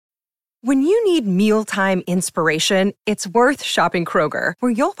When you need mealtime inspiration, it's worth shopping Kroger,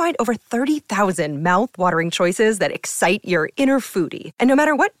 where you'll find over 30,000 mouth-watering choices that excite your inner foodie. And no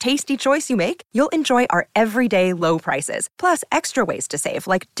matter what tasty choice you make, you'll enjoy our everyday low prices, plus extra ways to save,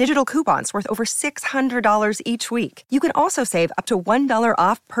 like digital coupons worth over $600 each week. You can also save up to $1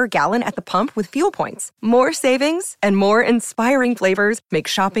 off per gallon at the pump with fuel points. More savings and more inspiring flavors make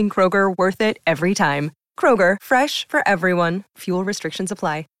shopping Kroger worth it every time. Kroger, fresh for everyone. Fuel restrictions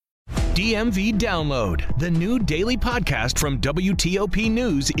apply. DMV Download, the new daily podcast from WTOP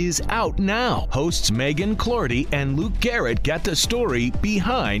News, is out now. Hosts Megan Clorty and Luke Garrett get the story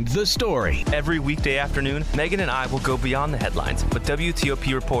behind the story. Every weekday afternoon, Megan and I will go beyond the headlines with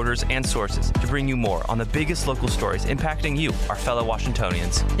WTOP reporters and sources to bring you more on the biggest local stories impacting you, our fellow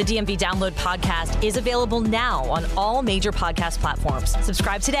Washingtonians. The DMV Download podcast is available now on all major podcast platforms.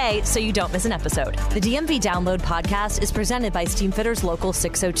 Subscribe today so you don't miss an episode. The DMV Download podcast is presented by Steamfitters Local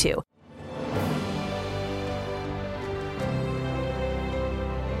 602.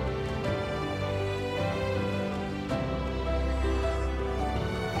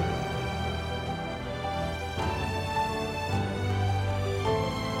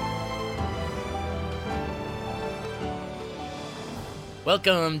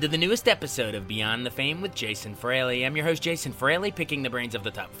 Welcome to the newest episode of Beyond the Fame with Jason Fraley. I'm your host, Jason Fraley, picking the brains of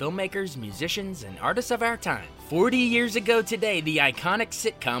the top filmmakers, musicians, and artists of our time. 40 years ago today, the iconic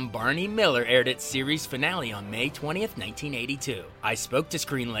sitcom Barney Miller aired its series finale on May 20th, 1982. I spoke to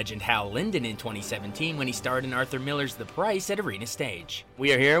screen legend Hal Linden in 2017 when he starred in Arthur Miller's The Price at Arena Stage.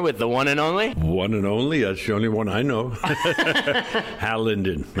 We are here with the one and only. One and only? That's the only one I know. Hal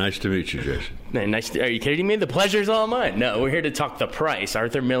Linden. Nice to meet you, Jason. Are you kidding me? The pleasure's all mine. No, we're here to talk The Price,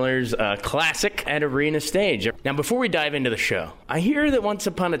 Arthur Miller's classic at Arena Stage. Now, before we dive into the show, I hear that once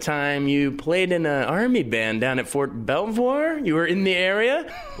upon a time you played in an army band down at Fort Belvoir. You were in the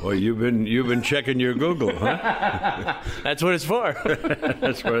area? Well, you've been checking your Google, huh? That's what it's for.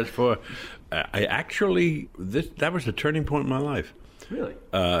 That's what it's for. I actually, that was the turning point in my life. Really?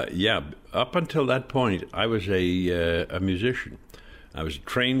 Yeah. Up until that point, I was a musician. I was a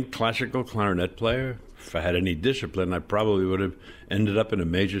trained classical clarinet player. If I had any discipline, I probably would have ended up in a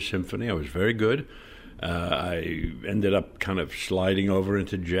major symphony. I was very good. I ended up kind of sliding over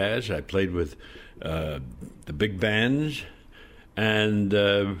into jazz. I played with the big bands. And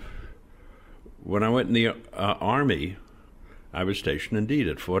when I went in the Army, I was stationed indeed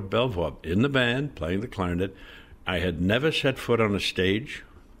at Fort Belvoir in the band, playing the clarinet. I had never set foot on a stage.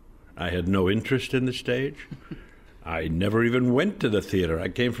 I had no interest in the stage. I never even went to the theater. I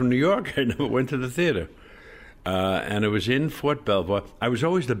came from New York. I never went to the theater. And it was in Fort Belvoir. I was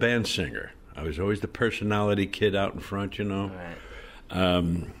always the band singer. I was always the personality kid out in front, you know.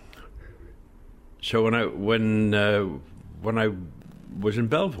 Right. So when I was in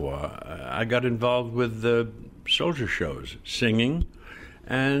Belvoir, I got involved with the soldier shows, singing,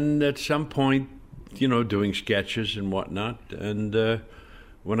 and at some point, you know, doing sketches and whatnot. And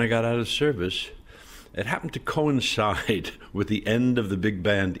when I got out of service, it happened to coincide with the end of the big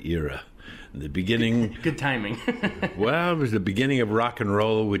band era. The beginning... Good timing. Well, it was the beginning of rock and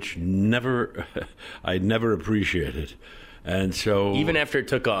roll, which I never appreciated. And so... Even after it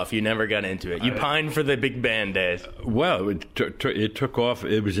took off, you never got into it. You pined for the big band days. Well, it took off.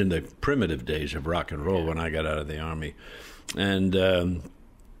 It was in the primitive days of rock and roll when I got out of the Army. And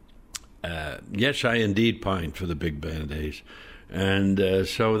yes, I indeed pined for the big band days. And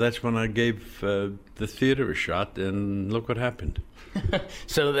so that's when I gave the theater a shot, and look what happened.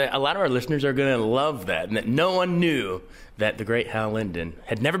 So a lot of our listeners are going to love that, and that no one knew that the great Hal Linden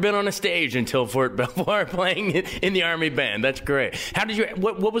had never been on a stage until Fort Belvoir playing in the Army band. That's great. How did you?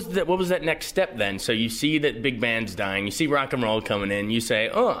 What was that next step then? So you see that big band's dying, you see rock and roll coming in, you say,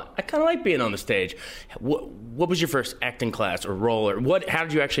 "Oh, I kind of like being on the stage." What was your first acting class or role, or what? How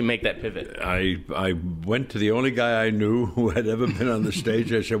did you actually make that pivot? I went to the only guy I knew who had ever been on the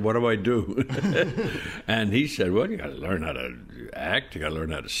stage. I said, "What do I do?" And he said, "Well, you got to learn how to act. You got to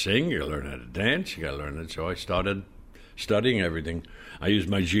learn how to sing. You got to learn how to dance. You got to learn it." So I started studying everything. I used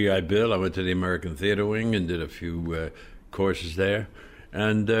my GI Bill. I went to the American Theater Wing and did a few courses there,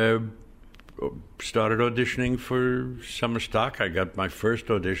 and started auditioning for summer stock. I got my first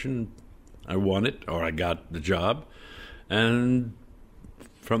audition. I won it, or I got the job, and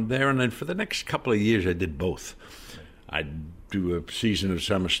from there, and then for the next couple of years, I did both. I'd do a season of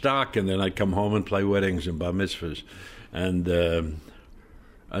summer stock, and then I'd come home and play weddings and bar mitzvahs, and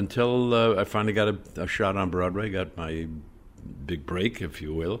until I finally got a shot on Broadway, got my big break, if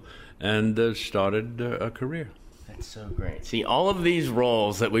you will, and started a career. That's so great. See, all of these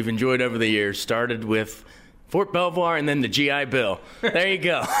roles that we've enjoyed over the years started with Fort Belvoir and then the GI Bill. There you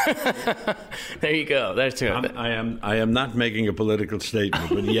go. There you go. That's it. I am not making a political statement,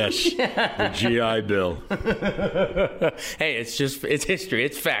 but yes, the GI Bill. Hey, it's history.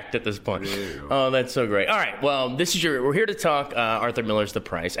 It's fact at this point. Oh, that's so great. All right. Well, we're here to talk Arthur Miller's The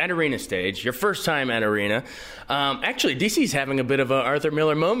Price at Arena Stage. Your first time at Arena. Actually, DC's having a bit of an Arthur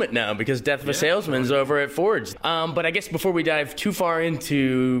Miller moment now because Death of a Salesman's over at Ford's. But I guess before we dive too far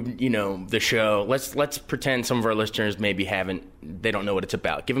into, the show, let's pretend some of our listeners maybe they don't know what it's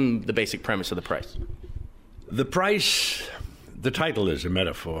about. Give them the basic premise of The Price. The Price, the title is a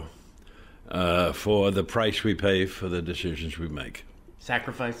metaphor for the price we pay for the decisions we make.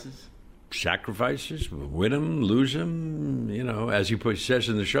 Sacrifices, win them, lose them. As he says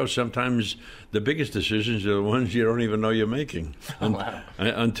in the show, sometimes the biggest decisions are the ones you don't even know you're making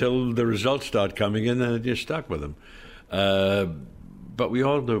until the results start coming in and you're stuck with them. But we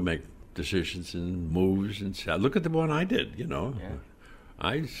all do make decisions and moves, and look at the one I did.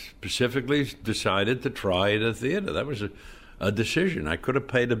 I specifically decided to try the theater. That was a decision. I could have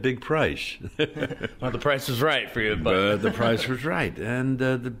paid a big price. Well, the price was right for you, but the price was right,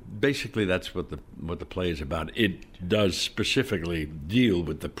 and basically that's what the play is about. It does specifically deal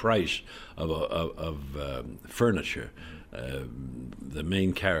with the price of furniture. The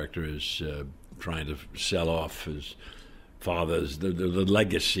main character is trying to sell off his father's the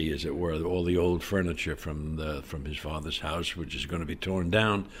legacy, as it were, all the old furniture from his father's house, which is going to be torn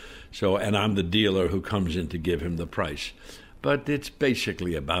down. So, and I'm the dealer who comes in to give him the price. But it's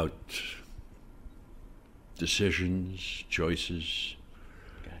basically about decisions, choices.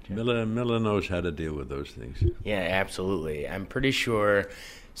 Gotcha. Miller knows how to deal with those things. Yeah, absolutely. I'm pretty sure.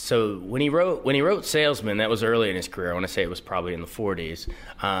 So when he wrote Salesman, that was early in his career. I want to say it was probably in the 40s,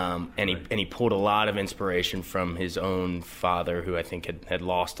 and he pulled a lot of inspiration from his own father, who I think had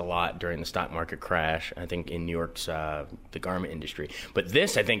lost a lot during the stock market crash. I think in New York's the garment industry. But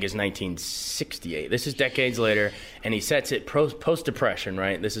this, I think, is 1968. This is decades later, and he sets it post-Depression.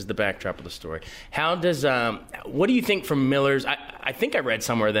 Right, this is the backdrop of the story. How does what do you think from Miller's? I think I read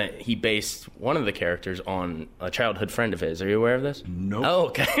somewhere that he based one of the characters on a childhood friend of his. Are you aware of this? No. Oh,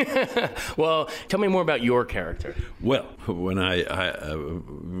 okay. Well, tell me more about your character. Well, when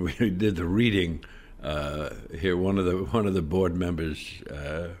we did the reading here, one of the board members,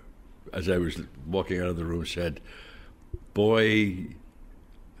 as I was walking out of the room, said, "Boy,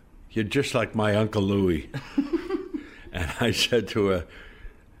 you're just like my Uncle Louis." And I said to her,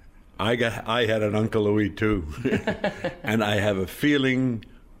 I had an Uncle Louis too, and I have a feeling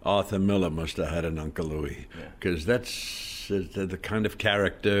Arthur Miller must have had an Uncle Louis, because that's the kind of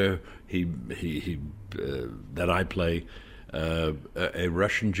character he that I play, a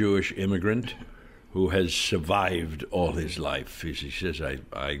Russian Jewish immigrant who has survived all his life. He says,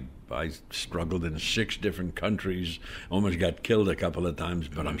 I struggled in 6 different countries, almost got killed a couple of times,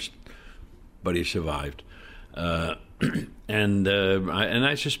 but he survived. And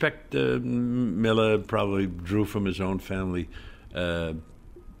I suspect Miller probably drew from his own family. The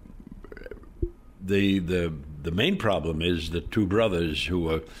main problem is the 2 brothers who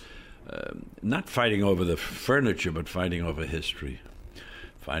are not fighting over the furniture, but fighting over history,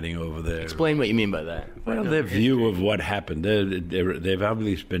 fighting over their. Explain what you mean by that. Well, their view of what happened. They've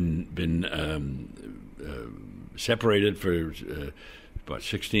obviously been separated for about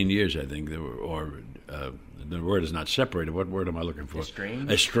 16 years, I think. The word is not separated. What word am I looking for?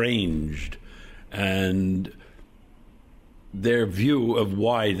 Estranged. And their view of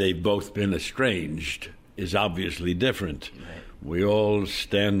why they've both been estranged is obviously different. Right. We all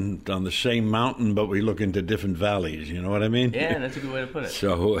stand on the same mountain, but we look into different valleys. You know what I mean? Yeah, that's a good way to put it.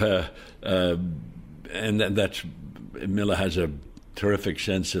 So, and that's Miller has a terrific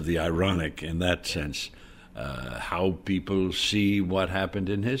sense of the ironic in that sense, how people see what happened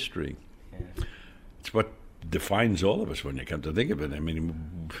in history. Yeah. It's what defines all of us when you come to think of it. I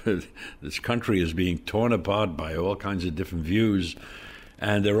mean, this country is being torn apart by all kinds of different views,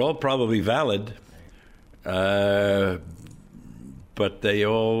 and they're all probably valid, but they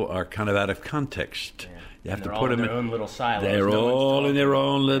all are kind of out of context. Yeah. You have and to put them in their own little silos. They're all in their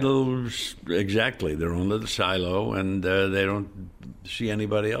own little, exactly, their own little silo, and they don't see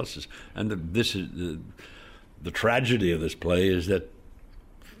anybody else's. And this is the tragedy of this play is that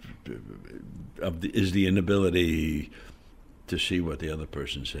is the inability to see what the other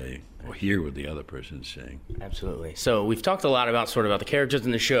person's saying or hear what the other person's saying. Absolutely. So we've talked a lot about the characters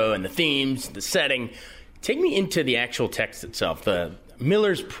in the show and the themes, the setting. Take me into the actual text itself.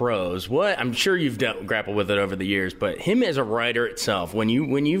 Miller's prose, what I'm sure you've grappled with it over the years, but him as a writer itself, when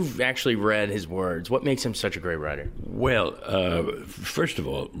you've actually read his words, what makes him such a great writer? Well, first of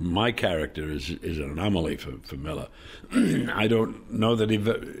all, my character is an anomaly for Miller. I don't know that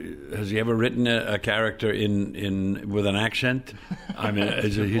has he ever written a character in with an accent. I mean,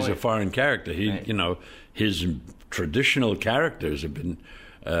 he's a foreign character. Right. His traditional characters have been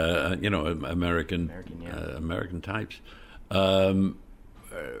American types.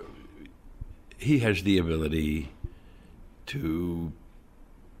 He has the ability to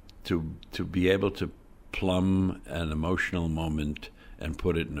be able to plumb an emotional moment and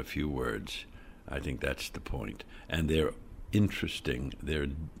put it in a few words. I think that's the point. And they're interesting. They're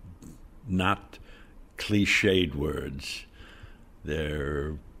not cliched words.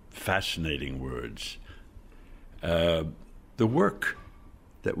 They're fascinating words. The work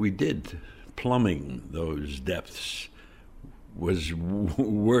that we did plumbing those depths was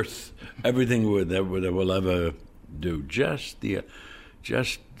worth everything that we'll ever do. Just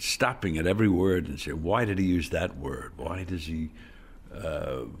stopping at every word and say, why did he use that word? Why does he?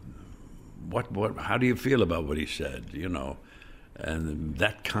 What? How do you feel about what he said? And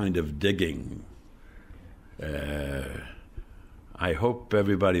that kind of digging. I hope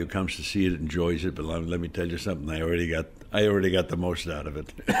everybody who comes to see it enjoys it. But let me tell you something. I already got the most out of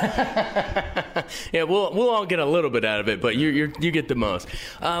it. Yeah, we'll all get a little bit out of it, but you get the most.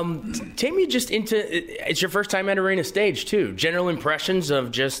 Take me just into it's your first time at Arena Stage too. General impressions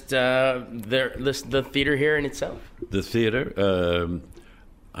of just the theater here in itself. The theater.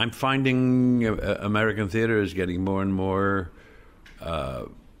 I'm finding American theater is getting more and more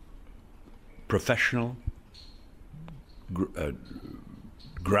professional.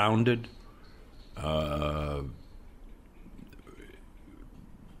 Grounded.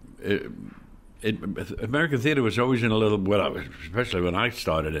 American theater was always in a little. Well, especially when I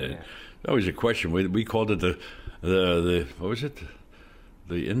started it, always a question. We called it the what was it?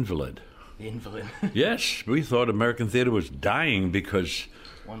 The invalid. The invalid. Yes, we thought American theater was dying because.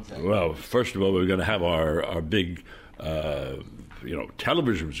 Well, first of all, we were going to have our big.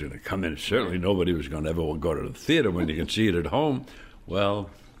 Television was going to come in. Certainly nobody was going to ever go to the theater when you can see it at home. Well,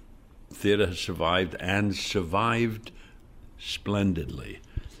 theater has survived and survived splendidly,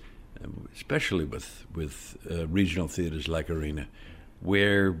 especially with regional theaters like Arena,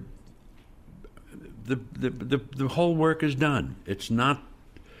 where the whole work is done. It's not.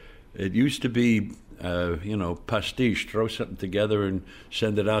 It used to be, pastiche. Throw something together and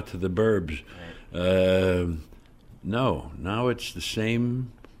send it out to the burbs. Right. No, now it's the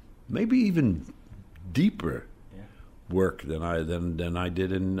same, maybe even deeper work than I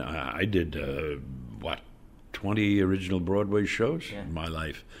did in. I did 20 original Broadway shows in my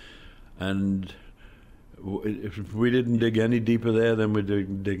life, and if we didn't dig any deeper there than we're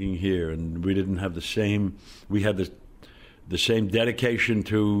digging here, and we didn't have the same. We had the same dedication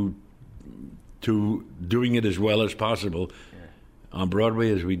to doing it as well as possible on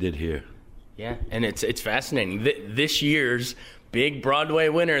Broadway as we did here. Yeah, and it's fascinating. This year's big Broadway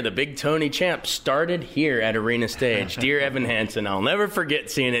winner, the big Tony champ, started here at Arena Stage. Dear Evan Hansen, I'll never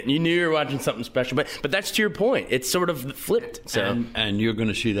forget seeing it. You knew you were watching something special, but that's to your point. It's sort of flipped. So, and you're going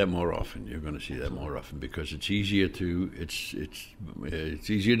to see that more often. You're going to see that more often because it's easier to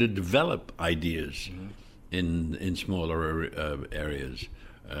develop ideas in smaller areas,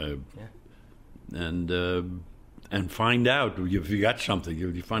 and find out if you got something.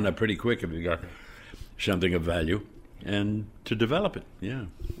 You find out pretty quick if you got something of value, and to develop it. Yeah.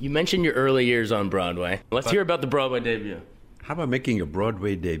 You mentioned your early years on Broadway. Let's hear about the Broadway debut. How about making a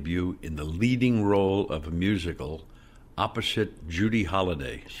Broadway debut in the leading role of a musical opposite Judy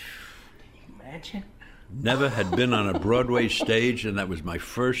Holliday? Can you imagine? Never had been on a Broadway stage, and that was my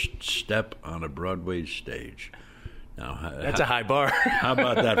first step on a Broadway stage. Now, that's a high bar. How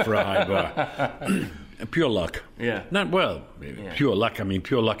about that for a high bar? Pure luck. Yeah. Pure luck. I mean,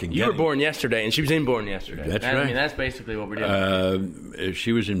 pure luck in You were born yesterday, and she was inborn yesterday. That's right. I mean, that's basically what we're doing.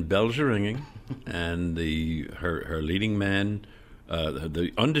 She was in Bells Are Ringing, and her leading man,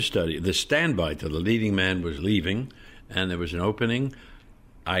 the understudy, the standby to the leading man was leaving, and there was an opening.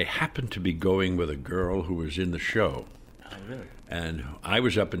 I happened to be going with a girl who was in the show. Oh, really? And I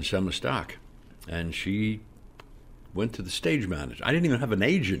was up in summer stock, and she went to the stage manager. I didn't even have an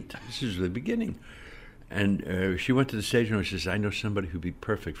agent. This is the beginning. And she went to the stage manager and says, I know somebody who'd be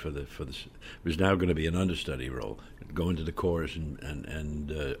perfect for this. It was now going to be an understudy role, go into the chorus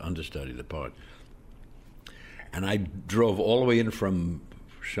and understudy the part. And I drove all the way in from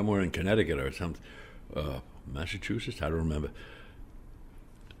somewhere in Connecticut or something, Massachusetts, I don't remember,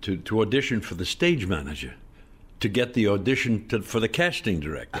 to audition for the stage manager. to get the audition for the casting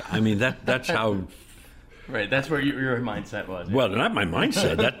director. I mean, that's how... Right, that's where your mindset was. Well, not my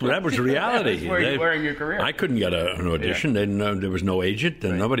mindset. That was reality. That's where you were in your career. I couldn't get an audition. They didn't know, there was no agent,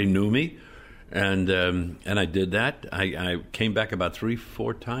 and nobody knew me. And I did that. I came back about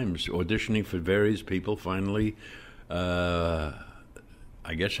 3-4 times, auditioning for various people. Finally, I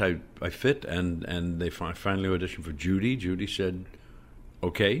guess I fit, and they finally auditioned for Judy. Judy said,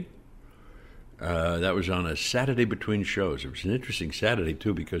 okay. That was on a Saturday between shows. It was an interesting Saturday,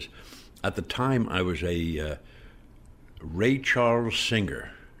 too, because at the time I was a Ray Charles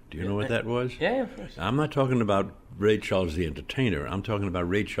singer. Do you know what that was? Yeah, of course. I'm not talking about Ray Charles the entertainer. I'm talking about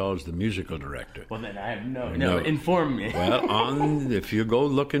Ray Charles the musical director. Well, then I have no. Inform me. Well, if you go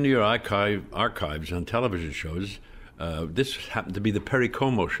look into your archives on television shows, this happened to be the Perry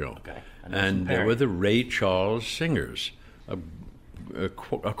Como show. Okay. And there were the Ray Charles singers, a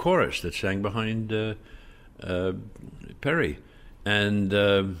chorus that sang behind Perry.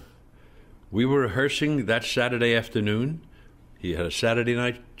 And we were rehearsing that Saturday afternoon. He had a Saturday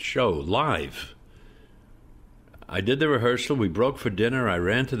night show, live. I did the rehearsal. We broke for dinner. I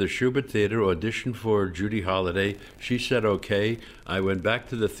ran to the Schubert Theater, auditioned for Judy Holliday. She said okay. I went back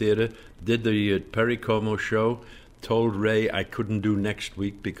to the theater, did the Perry Como show, told Ray I couldn't do next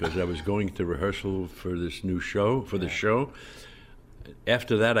week because I was going to rehearsal for this new show, for the show.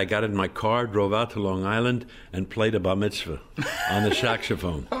 After that, I got in my car, drove out to Long Island, and played a bar mitzvah on the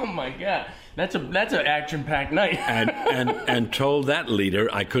saxophone. Oh, my God. That's an action-packed night. and told that leader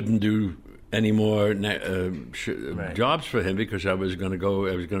I couldn't do any more jobs for him because I was going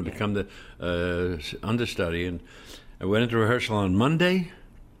to become the understudy. And I went into rehearsal on Monday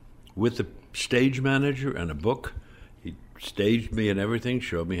with the stage manager and a book. He staged me and everything,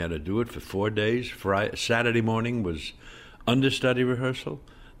 showed me how to do it for 4 days. Saturday morning was understudy rehearsal,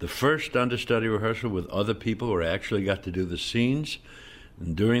 the first understudy rehearsal with other people where I actually got to do the scenes.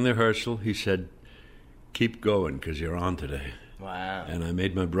 And during the rehearsal, he said, keep going because you're on today. Wow. And I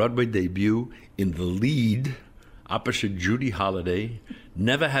made my Broadway debut in the lead opposite Judy Holliday,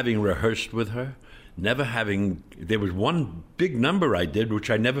 never having rehearsed with her, there was one big number I did which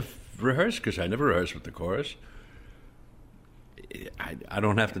I never rehearsed because I never rehearsed with the chorus. I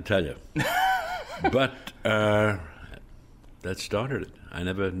don't have to tell you. But that started it. I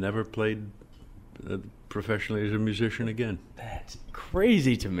never played professionally as a musician again. That's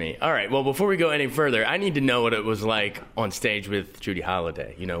crazy to me. All right, well, before we go any further, I need to know what it was like on stage with Judy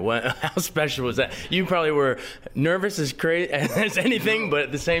Holliday. You know, how special was that? You probably were nervous as anything, but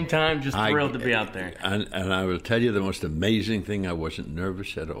at the same time, just thrilled to be out there. And I will tell you the most amazing thing, I wasn't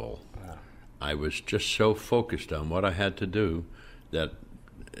nervous at all. Wow. I was just so focused on what I had to do that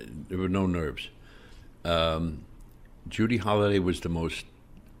there were no nerves. Judy Holliday was the most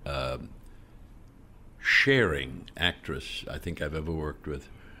sharing actress I think I've ever worked with.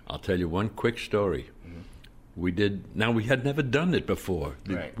 I'll tell you one quick story. Mm-hmm. We had never done it before.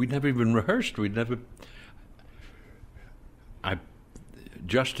 Right. We'd never even rehearsed.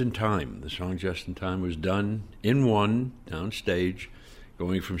 Just in Time, the song Just in Time was done in one, downstage,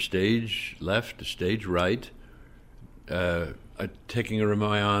 going from stage left to stage right, taking her in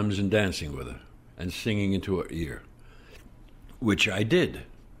my arms and dancing with her and singing into her ear, which I did.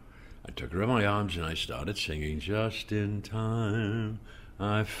 I took her in my arms and I started singing, just in time,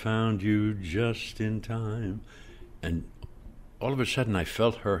 I found you just in time. And all of a sudden I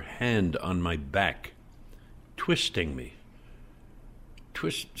felt her hand on my back, twisting me.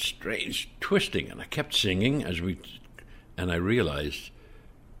 Twisting. And I kept singing and I realized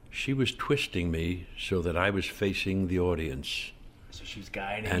she was twisting me so that I was facing the audience. So she's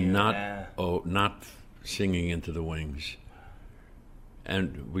guiding and you. not singing into the wings.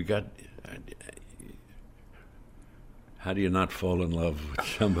 And we got... How do you not fall in love with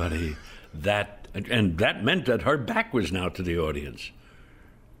somebody that... And that meant that her back was now to the audience.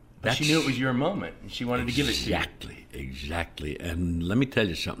 She knew it was your moment, and she wanted to give it to you. Exactly. And let me tell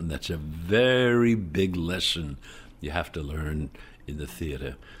you something. That's a very big lesson you have to learn in the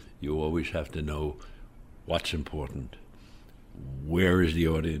theater. You always have to know what's important. Where is the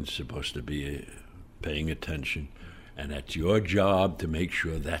audience supposed to be paying attention? And it's your job to make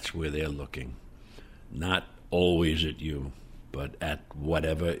sure that's where they're looking. Not always at you, but at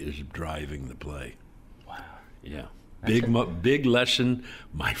whatever is driving the play. Wow. Yeah. Big lesson,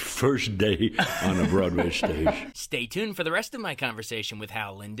 my first day on a Broadway stage. Stay tuned for the rest of my conversation with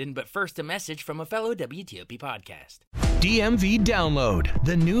Hal Linden, but first a message from a fellow WTOP podcast. DMV Download,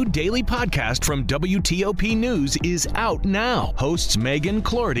 the new daily podcast from WTOP News, is out now. Hosts Megan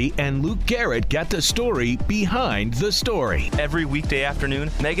Clorty and Luke Garrett get the story behind the story. Every weekday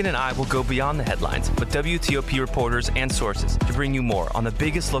afternoon, Megan and I will go beyond the headlines with WTOP reporters and sources to bring you more on the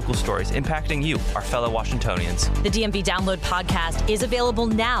biggest local stories impacting you, our fellow Washingtonians. The DMV Download podcast is available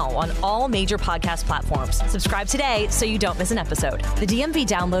now on all major podcast platforms. Subscribe today so you don't miss an episode. The DMV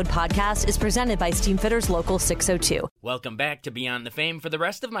Download podcast is presented by Steamfitters Local 602. Welcome back to Beyond the Fame for the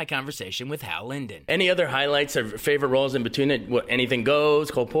rest of my conversation with Hal Linden. Any other highlights or favorite roles in between it? What, Anything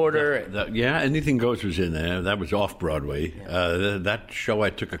Goes, Cole Porter? Anything Goes was in there. That was off Broadway. That show I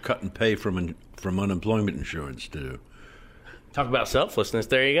took a cut and pay from unemployment insurance to do. Talk about selflessness.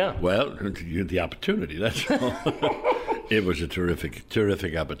 There you go. Well, the opportunity, that's all. It was a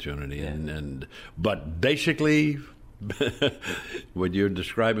terrific opportunity. But basically, what you're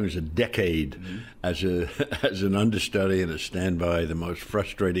describing is a decade as an understudy and a standby, the most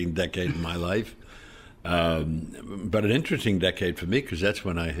frustrating decade of my life. But an interesting decade for me, because that's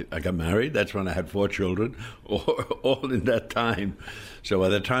when I got married. That's when I had 4 children, all in that time. So by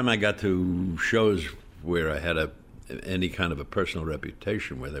the time I got to shows where I had any kind of a personal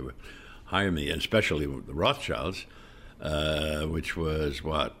reputation, where they would hire me, and especially the Rothschilds, which was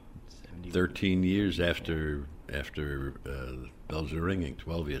 13 years after Bells Are Ringing,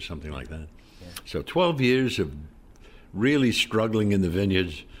 12 years, something like that. Yeah. So 12 years of really struggling in the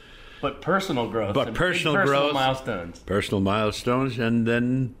vineyards. But personal growth. Personal milestones. Personal milestones, and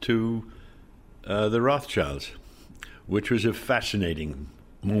then to the Rothschilds, which was a fascinating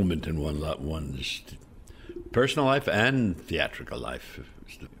moment in one's personal life and theatrical life.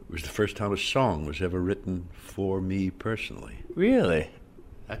 It was the first time a song was ever written for me personally. Really?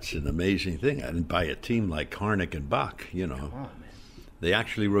 That's an amazing thing. And by a team like Harnick and Bach, Come on, man. They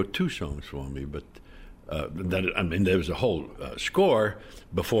actually wrote 2 songs for me, but there was a whole score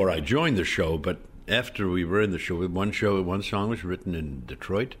before I joined the show, but after we were in the show, one song was written in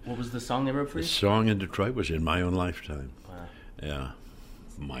Detroit. What was the song they wrote for you? The song in Detroit was In My Own Lifetime. Wow. Yeah.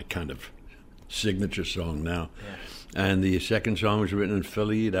 My kind of signature song now. Yeah. And the second song was written in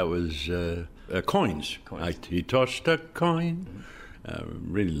Philly. That was Coins. He tossed a coin.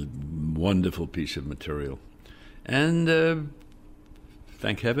 Really wonderful piece of material. And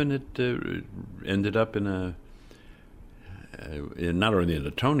thank heaven it ended up in not only in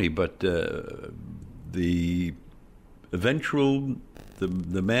a Tony, but the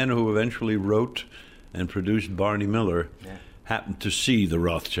man who eventually wrote and produced Barney Miller happened to see the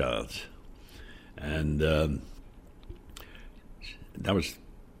Rothschilds. And that was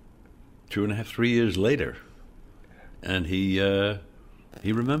 2.5, 3 years later. And he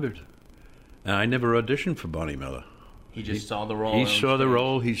remembered. And I never auditioned for Barney Miller. He just saw the role. He saw the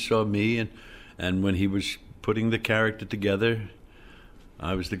role. He saw me, and when he was putting the character together,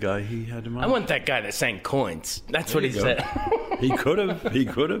 I was the guy he had in mind. I want that guy that sang Coins. That's what he said. He could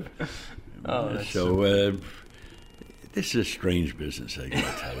have. Oh, so this is a strange business, I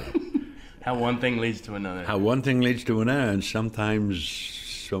gotta tell you. How one thing leads to another. And sometimes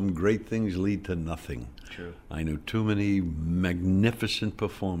some great things lead to nothing. True. I know too many magnificent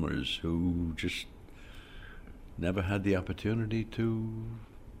performers who just never had the opportunity to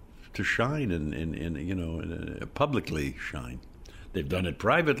shine and publicly shine. They've done it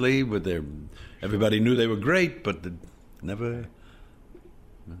privately everybody knew they were great, but never.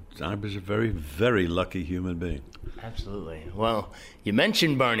 I was a very, very lucky human being. Absolutely. Well, you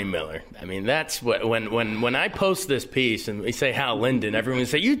mentioned Barney Miller. I mean, that's what when I post this piece and we say Hal Linden, everyone will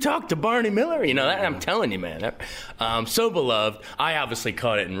say, "You talked to Barney Miller?" I'm telling you, man. So beloved. I obviously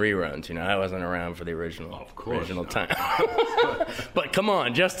caught it in reruns. I wasn't around for the original time. But come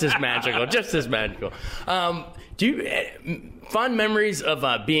on, just as magical. Do you fond memories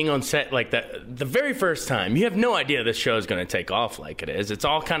of being on set like that? The very first time, you have no idea this show is going to take off like it is. It's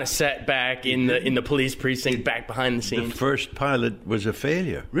all kind of set back in the police precinct, back behind the scenes. The first pilot was a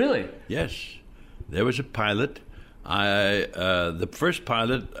failure. Really? Yes, there was a pilot. The first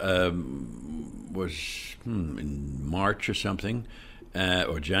pilot was in March or something,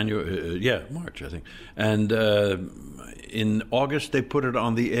 or January. March, I think. And in August, they put it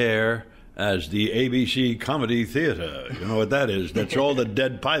on the air as the ABC Comedy Theater. You know what that is? That's all the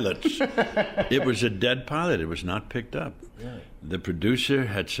dead pilots. It was a dead pilot. It was not picked up. Really? The producer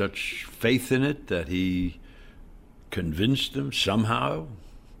had such faith in it that he convinced them somehow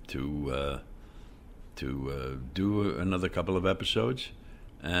to do another couple of episodes.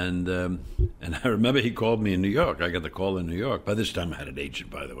 And I remember he called me in New York. I got the call in New York. By this time, I had an agent,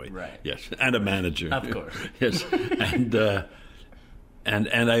 by the way. Right. Yes, and a manager. Of course. Yes,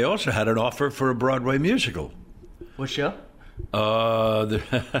 and I also had an offer for a Broadway musical. What show? Let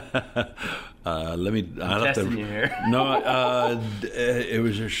me. I'm testing you here. No, it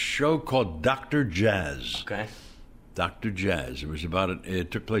was a show called Dr. Jazz. Okay. Dr. Jazz. It was about it. It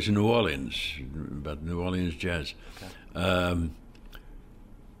took place in New Orleans, about New Orleans jazz. Okay.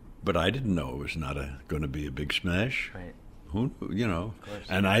 But I didn't know it was not going to be a big smash. Right. Who,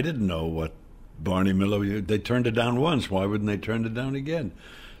 and I didn't know what Barney Miller. They turned it down once. Why wouldn't they turn it down again?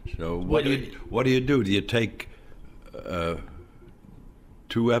 So what do you do? Do you take 2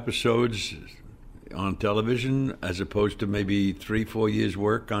 episodes on television as opposed to maybe 3-4 years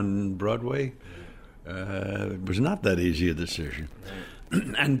work on Broadway? It was not that easy a decision,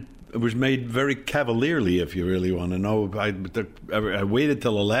 and it was made very cavalierly. If you really want to know, I waited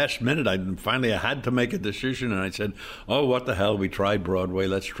till the last minute. I had to make a decision, and I said, "Oh, what the hell? We tried Broadway.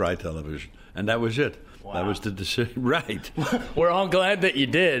 Let's try television," and that was it. Wow. That was the decision. Right. We're all glad that you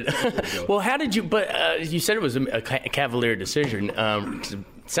did. Well, how did you? But you said it was a cavalier decision.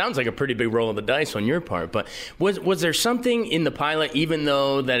 Sounds like a pretty big roll of the dice on your part. But was there something in the pilot, even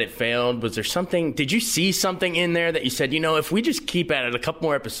though that it failed? Was there something? Did you see something in there that you said, if we just keep at it a couple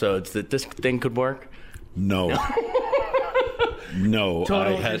more episodes, that this thing could work? No. No.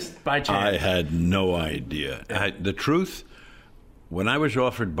 Just by chance. I had no idea. The truth. When I was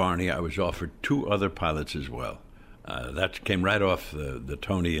offered Barney, I was offered 2 other pilots as well. That came right off the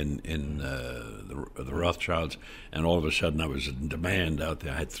Tony in the Rothschilds, and all of a sudden I was in demand out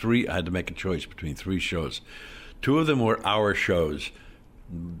there. I had to make a choice between 3 shows. 2 of them were our shows,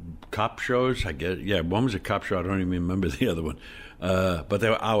 cop shows. I guess, yeah. One was a cop show. I don't even remember the other one, but they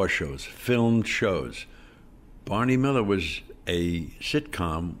were our shows, filmed shows. Barney Miller was a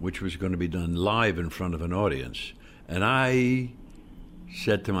sitcom which was going to be done live in front of an audience, and I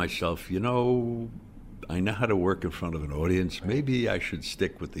said to myself, I know how to work in front of an audience. Maybe I should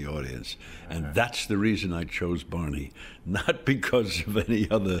stick with the audience. And that's the reason I chose Barney, not because of any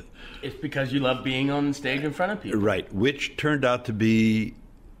other. It's because you love being on stage in front of people. Right, which turned out to be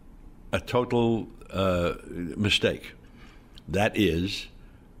a total mistake. That is,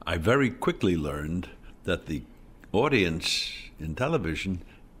 I very quickly learned that the audience in television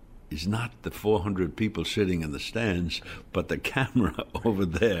is not the 400 people sitting in the stands, but the camera over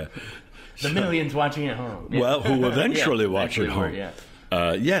there. The millions watching at home. Well, who eventually watch at home.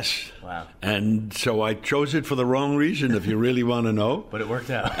 Yes. Wow. And so I chose it for the wrong reason, if you really want to know. But it worked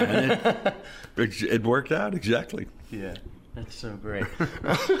out. And it worked out, exactly. Yeah. That's so great.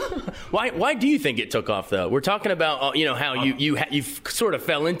 Why do you think it took off, though? We're talking about how you sort of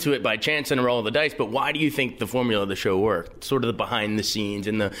fell into it by chance and a roll of the dice, but why do you think the formula of the show worked? Sort of the behind the scenes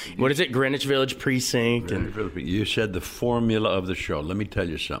and the Greenwich Village precinct. You said the formula of the show. Let me tell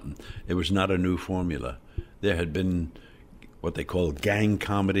you something. It was not a new formula. There had been what they call gang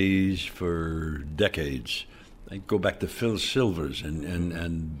comedies for decades. I go back to Phil Silvers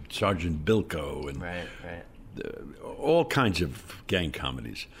and Sergeant Bilko and right. All kinds of gang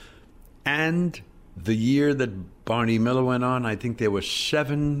comedies. And the year that Barney Miller went on, I think there were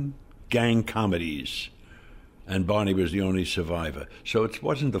 7 gang comedies, and Barney was the only survivor. So it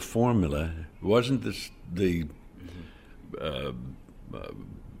wasn't the formula, it wasn't the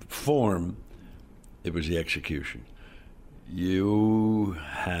form, it was the execution. You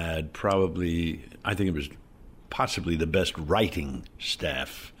had probably, I think it was possibly the best writing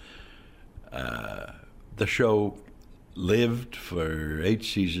staff. The show lived for 8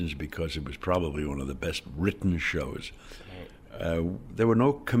 seasons because it was probably one of the best written shows. There were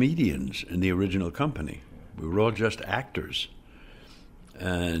no comedians in the original company. We were all just actors.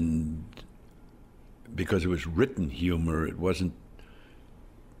 And because it was written humor, it wasn't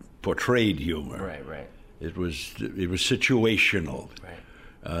portrayed humor. Right. It was situational. Right.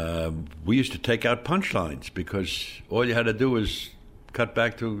 We used to take out punchlines because all you had to do was cut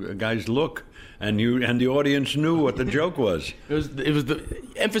back to a guy's look, and the audience knew what the joke was. It was the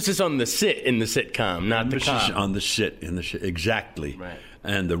emphasis on the sit in the sitcom, not the cop. Emphasis on the sit in the sit, exactly. Right.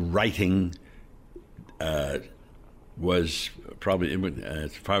 And the writing was probably,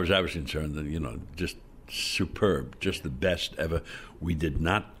 as far as I was concerned, just superb, just the best ever. We did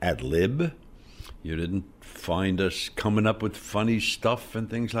not ad-lib. You didn't find us coming up with funny stuff and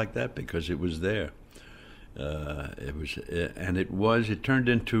things like that because it was there. It turned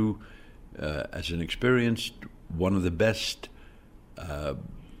into, as an experience, one of the best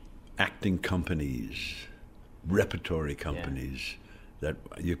acting companies, repertory companies that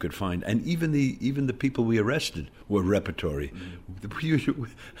you could find, and even the people we arrested were repertory.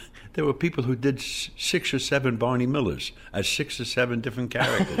 There were people who did 6 or 7 Barney Millers as 6 or 7 different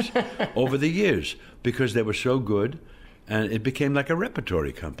characters over the years because they were so good, and it became like a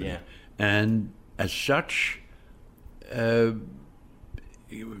repertory company. Yeah. And as such, it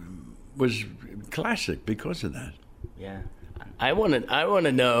was classic because of that. Yeah. I want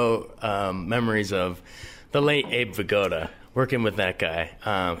to know memories of the late Abe Vigoda. Working with that guy,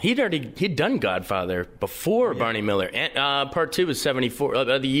 he'd done Godfather before Barney Miller. And, part 2 was 74,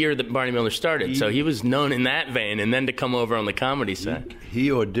 the year that Barney Miller started. So he was known in that vein, and then to come over on the comedy set. He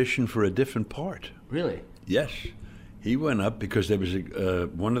auditioned for a different part. Really? Yes, he went up because there was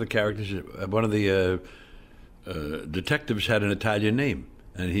one of the characters, one of the detectives had an Italian name,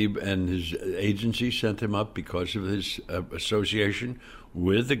 and his agency sent him up because of his association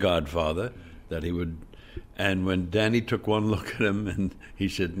with the Godfather that he would. And when Danny took one look at him, and he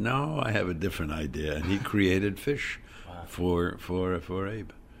said, "No, I have a different idea," and he created Fish for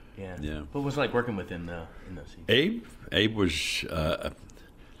Abe. Yeah. What was it like working with him in those scenes? Abe was,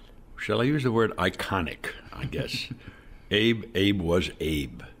 shall I use the word iconic? I guess. Abe was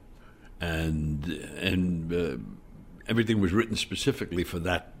Abe, and everything was written specifically for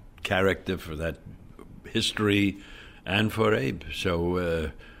that character, for that history, and for Abe.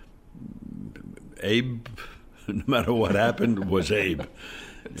 So. Abe, no matter what happened, was Abe.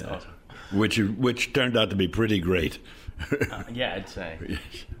 Awesome. Which turned out to be pretty great. Yeah, I'd say. Yes.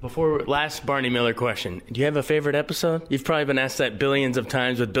 Before last Barney Miller question, do you have a favorite episode? You've probably been asked that billions of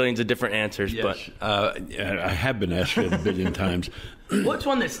times with billions of different answers. Yes, but I have been asked it a billion times. What's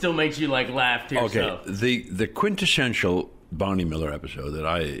one that still makes you laugh to yourself? Okay, the quintessential Barney Miller episode that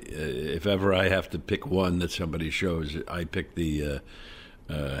if ever I have to pick one that somebody shows, I pick the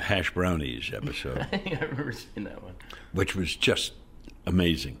Hash Brownies episode. I remember seeing that one. Which was just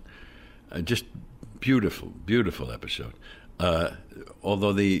amazing. Just beautiful episode.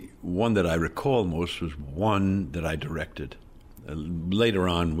 Although the one that I recall most was one that I directed. Later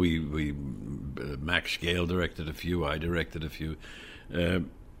on, Max Gale directed a few, I directed a few.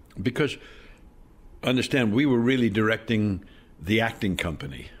 Because, understand, we were really directing the acting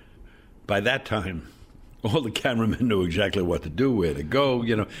company. By that time, all the cameramen knew exactly what to do, where to go,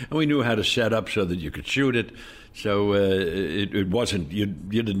 and we knew how to set up so that you could shoot it. So it wasn't, you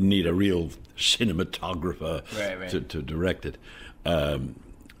didn't need a real cinematographer to direct it. And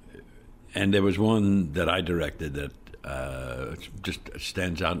there was one that I directed that just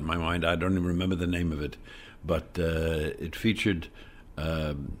stands out in my mind. I don't even remember the name of it, but it featured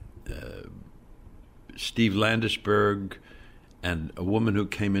Steve Landisberg and a woman who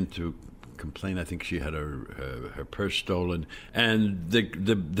came in to complain. I think she had her purse stolen, and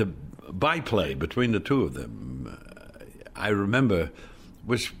the byplay between the two of them, I remember,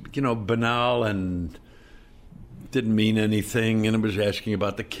 was banal and didn't mean anything, and it was asking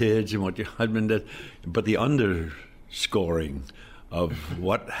about the kids and what your husband did, but the underscoring of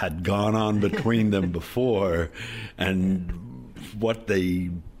what had gone on between them before and what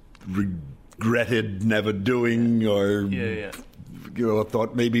they regretted never doing, or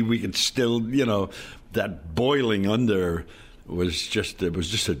thought maybe we could still, that boiling under was just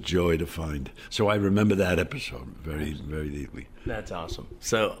a joy to find. So I remember that episode very, very deeply. That's awesome.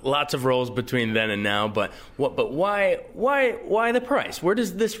 So lots of roles between then and now, but why the price? Where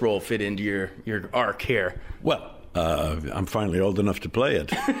does this role fit into your arc here? Well, I'm finally old enough to play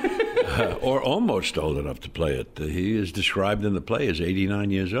it, or almost old enough to play it. He is described in the play as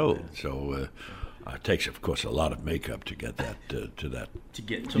 89 years old, so it takes, of course, a lot of makeup to get that to that. To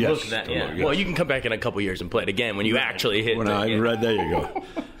look that, yeah. Look, yes. Well, you can come back in a couple years and play it again when you actually hit. Right, there you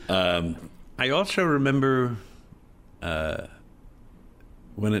go. I also remember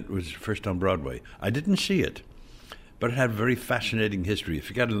when it was first on Broadway. I didn't see it, but it had a very fascinating history. If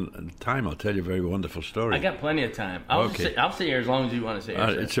you got time, I'll tell you a very wonderful story. I got plenty of time. I'll stay here as long as you want to stay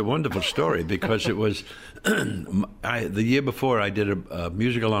here. It's a wonderful story because it was the year before I did a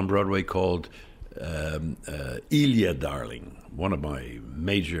musical on Broadway called Ilya, Darling, one of my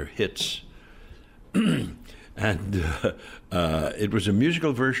major hits. And it was a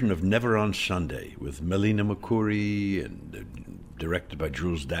musical version of Never on Sunday with Melina McCurry and directed by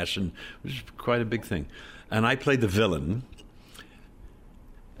Jules Dassin. It was quite a big thing. And I played the villain,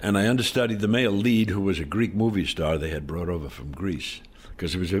 and I understudied the male lead, who was a Greek movie star they had brought over from Greece,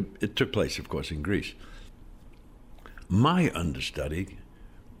 because it took place, of course, in Greece. My understudy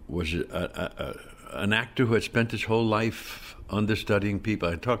was an actor who had spent his whole life understudying people.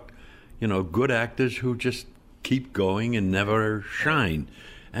 I talked, good actors who just keep going and never shine.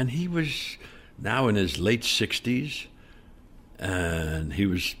 And he was now in his late 60s, and he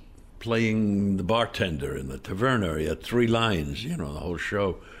was playing the bartender in the taverna. He had 3 lines, the whole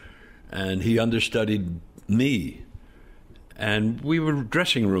show. And he understudied me. And we were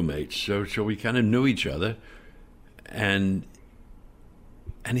dressing roommates, so we kind of knew each other. And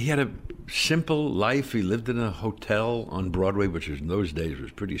he had a simple life. He lived in a hotel on Broadway, which in those days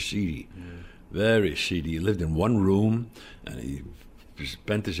was pretty seedy, very seedy. He lived in one room, and he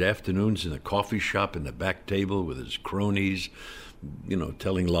spent his afternoons in a coffee shop in the back table with his cronies,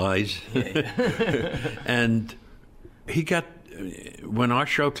 telling lies. And he got, when our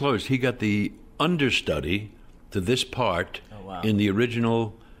show closed, he got the understudy to this part in the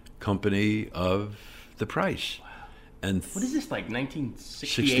original company of The Price. Wow. And what is this, like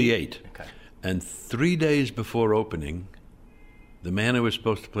 1968? 68. Okay. And 3 days before opening, the man who was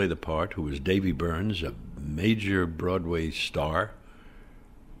supposed to play the part, who was Davy Burns, a major Broadway star,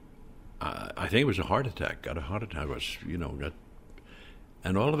 I think it was a heart attack. Got a heart attack.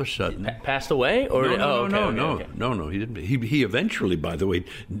 And all of a sudden, passed away, or no, he didn't. He eventually, by the way,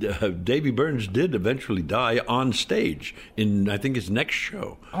 Davy Burns did eventually die on stage in, I think, his next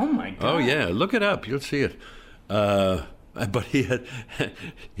show. Oh my God! Oh yeah, look it up. You'll see it. But he had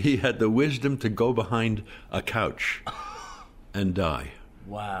the wisdom to go behind a couch and die.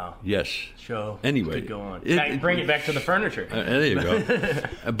 Wow. Yes. Show. Anyway, could go on. Bring it back to the furniture. There you go.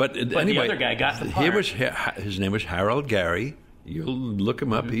 But anyway, the other guy got the part. His name was Harold Gary. You'll look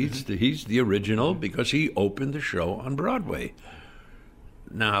him up. Mm-hmm. He's the original because he opened the show on Broadway.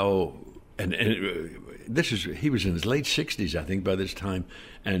 Now, and he was in his late 60s, I think, by this time,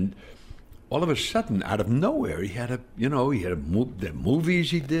 and all of a sudden, out of nowhere, he had the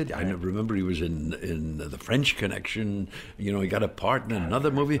movies he did. I remember he was in The French Connection. He got a part in another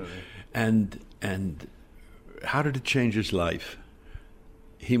movie, and how did it change his life?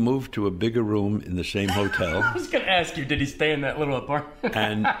 He moved to a bigger room in the same hotel. I was going to ask you, did he stay in that little apartment?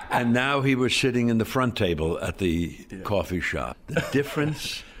 and now he was sitting in the front table at the coffee shop. The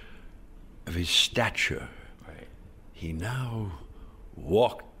difference of his stature. Right. He now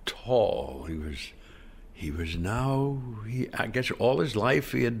walked tall. I guess all his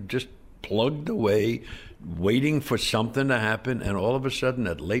life he had just plugged away, waiting for something to happen, and all of a sudden,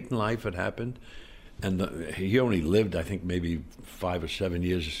 late in life, it happened. And he only lived, I think, maybe 5 or 7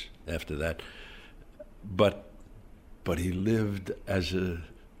 years after that. But he lived as a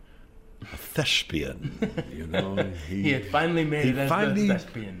thespian, He had finally made it as a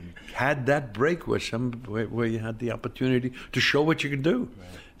thespian. Had that break where you had the opportunity to show what you could do. Right.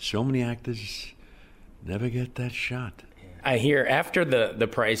 So many actors never get that shot. I hear after the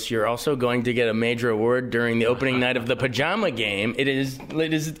Price, you're also going to get a major award during the opening night of the Pajama Game. It is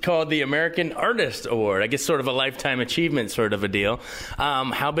called the American Artist Award. I guess sort of a lifetime achievement sort of a deal.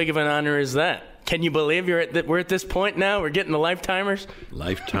 How big of an honor is that? Can you believe we're at this point now? We're getting the lifetimers?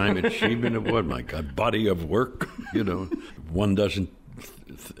 Lifetime Achievement Award. My God, body of work. One doesn't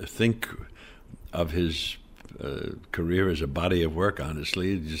think of his career as a body of work,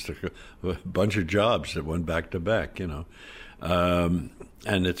 honestly. Just a bunch of jobs that went back to back, and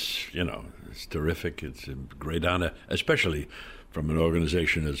it's terrific. It's a great honor, especially from an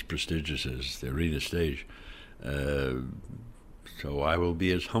organization as prestigious as the Arena Stage. So I will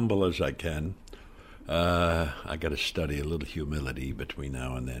be as humble as I can. I got to study a little humility between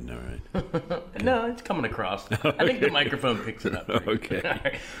now and then, all right? No, it's coming across. I think the microphone picks it up. Okay. All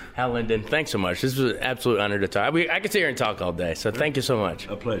right. Hal Linden, thanks so much. This was an absolute honor to talk. I could sit here and talk all day, so thank you so much.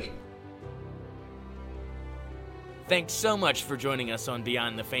 A pleasure. Thanks so much for joining us on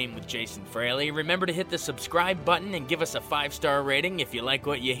Beyond the Fame with Jason Fraley. Remember to hit the subscribe button and give us a 5-star rating if you like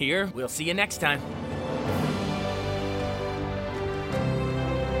what you hear. We'll see you next time.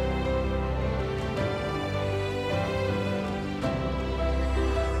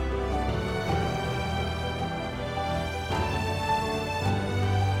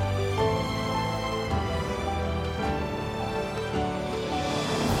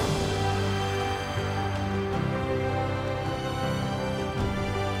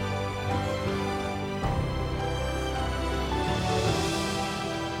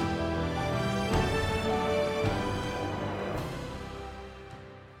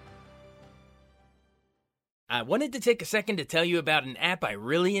 I wanted to take a second to tell you about an app I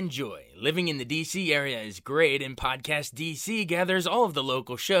really enjoy. Living in the DC area is great, and Podcast DC gathers all of the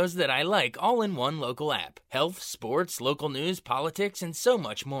local shows that I like all in one local app. Health, sports, local news, politics, and so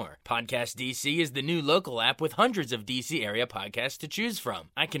much more. Podcast DC is the new local app with hundreds of DC area podcasts to choose from.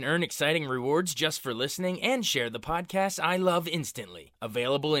 I can earn exciting rewards just for listening and share the podcasts I love instantly.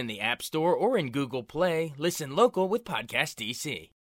 Available in the App Store or in Google Play, listen local with Podcast DC.